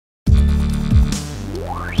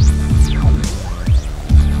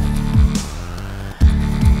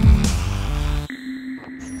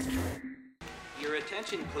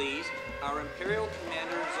Attention please, our Imperial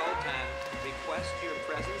Commander Zoltan requests your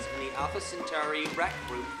presence in the Alpha Centauri Rec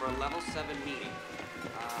Group for a Level 7 meeting.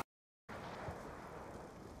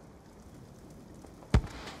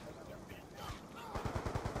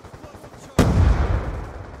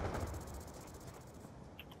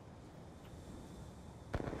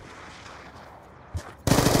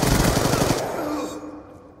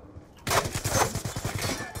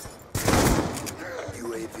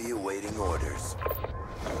 UAV awaiting orders.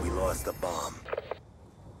 We lost the bomb.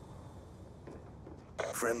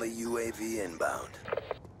 Friendly UAV inbound.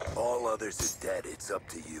 All others is dead. It's up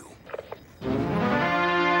to you.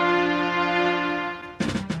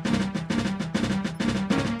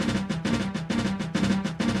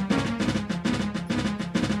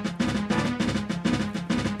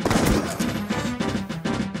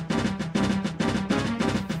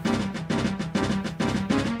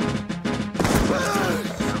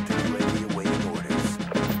 UAV awaiting orders.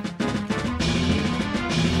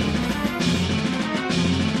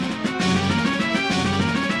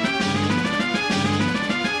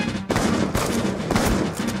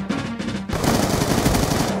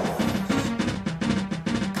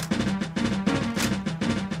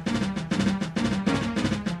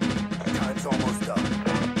 Time's almost up.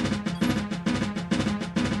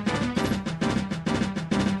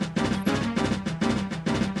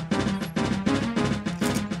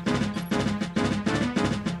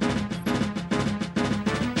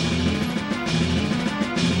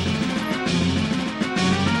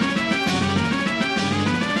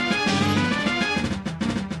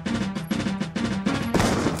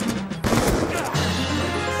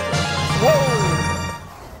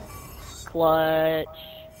 Clutch.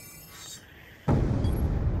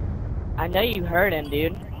 I know you heard him,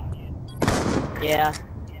 dude. Yeah.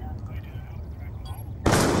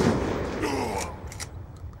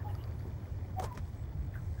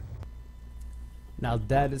 Now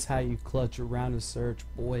that is how you clutch around a search,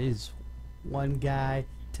 boys. One guy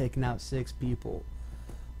taking out 6 people.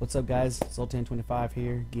 What's up, guys? Zoltan25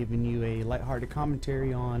 here, giving you a lighthearted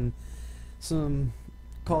commentary on some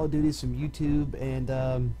Call of Duty, some YouTube,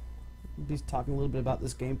 and be talking a little bit about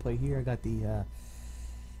this gameplay here. I got the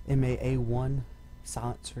MAA1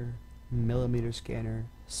 silencer, millimeter scanner,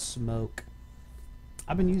 smoke.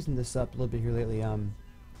 I've been using this up a little bit here lately. Let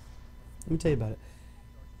me tell you about it.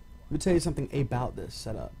 Let me tell you something about this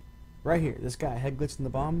setup. Right here, this guy head glitching the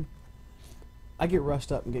bomb. I get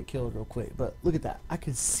rushed up and get killed real quick, but look at that. I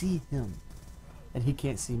can see him, and he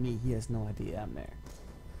can't see me. He has no idea I'm there.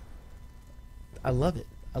 I love it.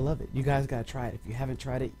 I love it. You guys gotta try it. If you haven't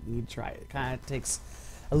tried it, you need to try it. It kind of takes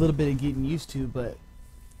a little bit of getting used to, but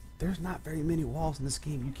there's not very many walls in this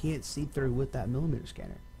game you can't see through with that millimeter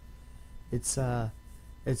scanner.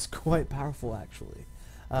 It's quite powerful, actually.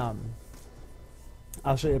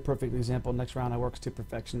 I'll show you a perfect example. Next round I works to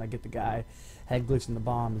perfection. I get the guy head glitching the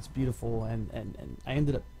bomb. It's beautiful, and I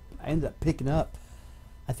ended up picking up,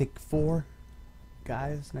 I think, 4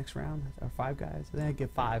 guys next round, or 5 guys. I think I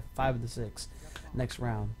get 5 of the 6 next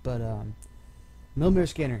round. But millimeter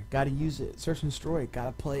scanner, gotta use it. Search and destroy,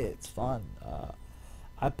 gotta play it. It's fun.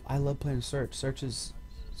 I love playing search. Search is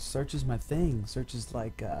my thing. Search is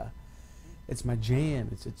like it's my jam.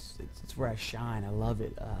 It's where I shine. I love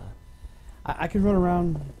it. I can run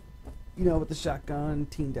around, you know, with the shotgun,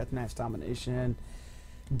 team deathmatch domination,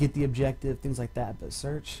 get the objective, things like that. But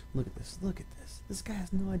search, look at this. Look at this. This guy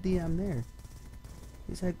has no idea I'm there.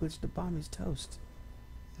 He's head glitched the bomb. He's toast.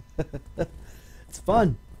 It's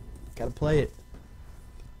fun. Gotta play it.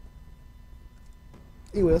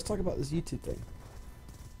 Anyway, let's talk about this YouTube thing.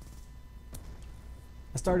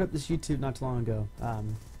 I started up this YouTube not too long ago.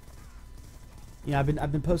 Yeah,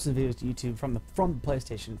 I've been posting videos to YouTube from the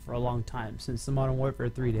PlayStation for a long time, since the Modern Warfare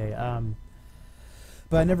 3 day.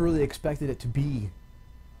 But I never really expected it to be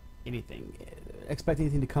anything. Expect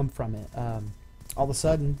anything to come from it. All of a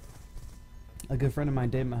sudden, a good friend of mine,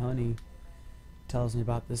 Dave Mahoney, tells me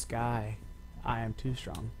about this guy, I Am Too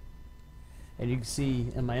Strong. And you can see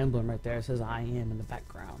in my emblem right there, it says I Am in the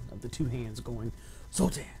background of the 2 hands going,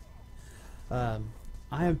 Zoltan. I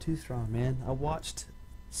Am Too Strong, man. I watched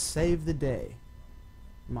Save the Day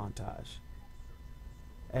montage.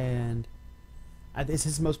 And this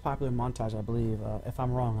is his most popular montage, I believe. If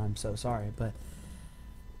I'm wrong, I'm so sorry. But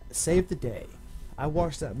Save the Day. I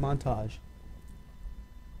watched that montage.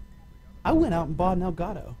 I went out and bought an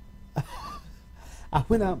Elgato. I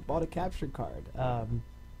went out and bought a capture card.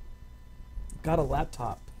 Got a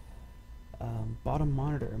laptop. Bought a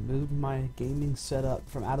monitor. Moved my gaming setup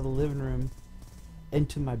from out of the living room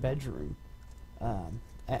into my bedroom.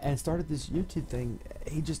 And started this YouTube thing.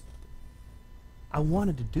 I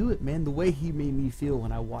wanted to do it, man. The way he made me feel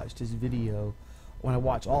when I watched his video, when I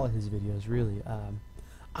watch all of his videos, really,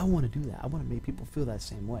 I want to do that. I want to make people feel that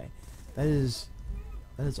same way. That is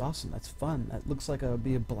awesome. That's fun. That looks like it would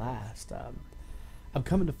be a blast. I'm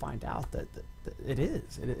coming to find out that it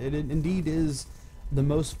is. It indeed is the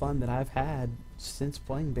most fun that I've had since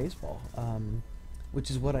playing baseball,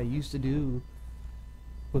 which is what I used to do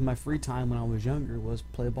with my free time when I was younger, was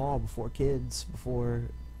play ball before kids, before,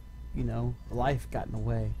 you know, life got in the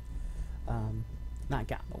way. Not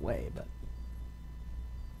got in the way,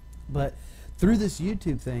 but through this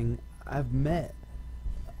YouTube thing, I've met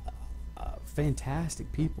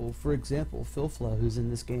fantastic people. For example, Phil Flo, who's in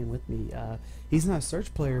this game with me. He's not a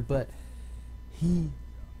search player, but he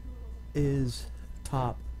is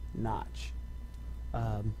top notch.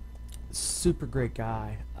 Super great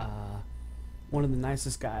guy. One of the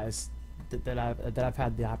nicest guys that I've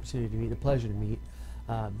had the opportunity to meet, the pleasure to meet.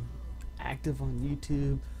 Active on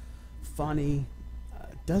YouTube, funny,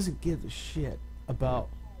 doesn't give a shit about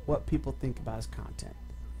what people think about his content.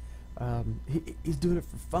 He's doing it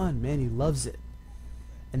for fun, man. He loves it.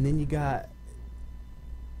 And then you got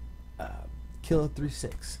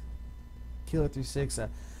Killer36. Killer36.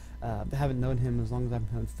 I haven't known him as long as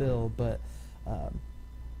I've known Phil, but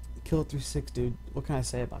Killer36, dude. What can I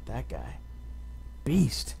say about that guy?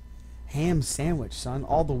 Beast, ham sandwich, son,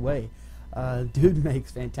 all the way. Dude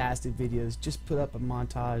makes fantastic videos. Just put up a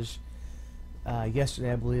montage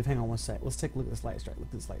yesterday, I believe. Hang on one sec. Let's take a look at this light strike. Look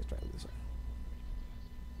at this light strike. Look at this light.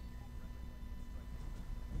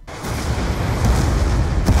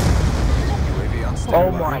 Oh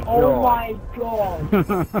my god. Oh my god.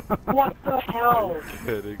 What the hell?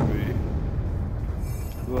 Kidding me.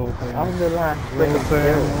 Zoltan. I'm the last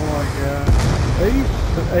freaking Oh my god.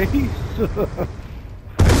 Ace!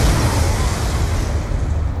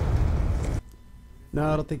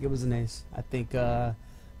 No, I don't think it was an ace. I think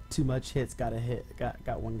too much hits got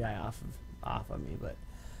one guy off of me. But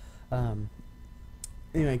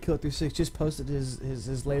anyway, Killer36 just posted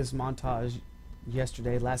his latest montage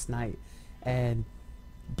last night, and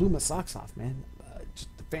blew my socks off, man. Just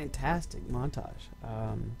a fantastic montage.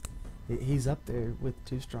 He's up there with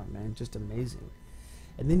Too Strong, man. Just amazing.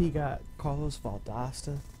 And then you got Carlos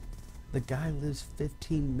Valdosta. The guy lives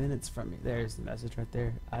 15 minutes from me. There's the message right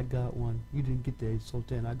there. I got one. You didn't get the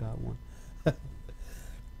Sultan. I got one.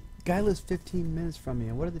 Guy lives 15 minutes from me,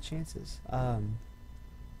 and what are the chances?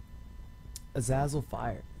 Azazel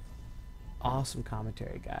Fire. Awesome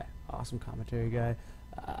commentary guy. Awesome commentary guy.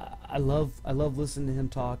 I love listening to him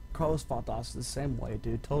talk. Carlos Valdosta the same way,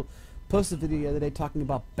 dude. Posted a video the other day talking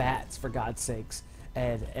about bats, for God's sakes,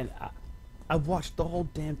 and I watched the whole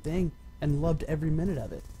damn thing and loved every minute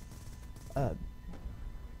of it.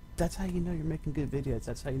 That's how you know you're making good videos.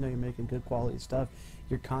 That's how you know you're making good quality stuff.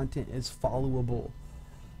 Your content is followable.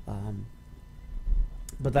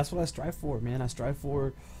 But that's what I strive for, man. I strive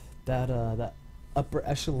for that upper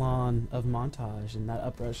echelon of montage and that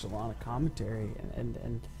upper echelon of commentary,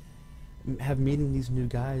 and have meeting these new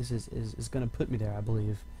guys is going to put me there, I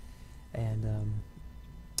believe. And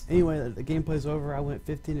anyway, the gameplay's over. I went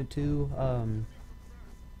 15-2.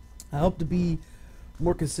 I hope to be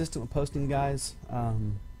more consistent with posting, guys.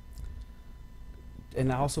 And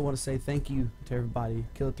I also want to say thank you to everybody.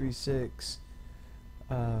 Killer36,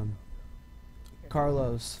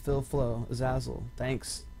 Carlos, Phil Flo, Azazel.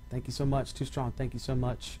 Thanks. Thank you so much. Too Strong. Thank you so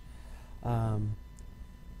much. And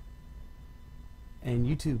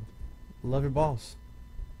YouTube, love your balls.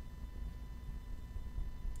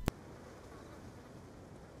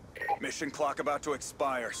 Mission clock about to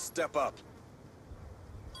expire. Step up.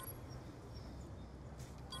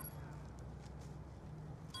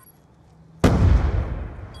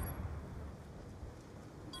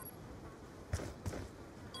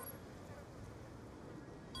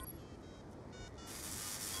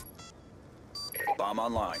 Bomb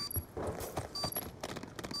online.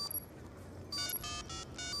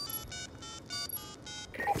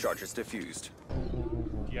 Charges diffused.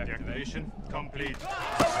 Deactivation complete.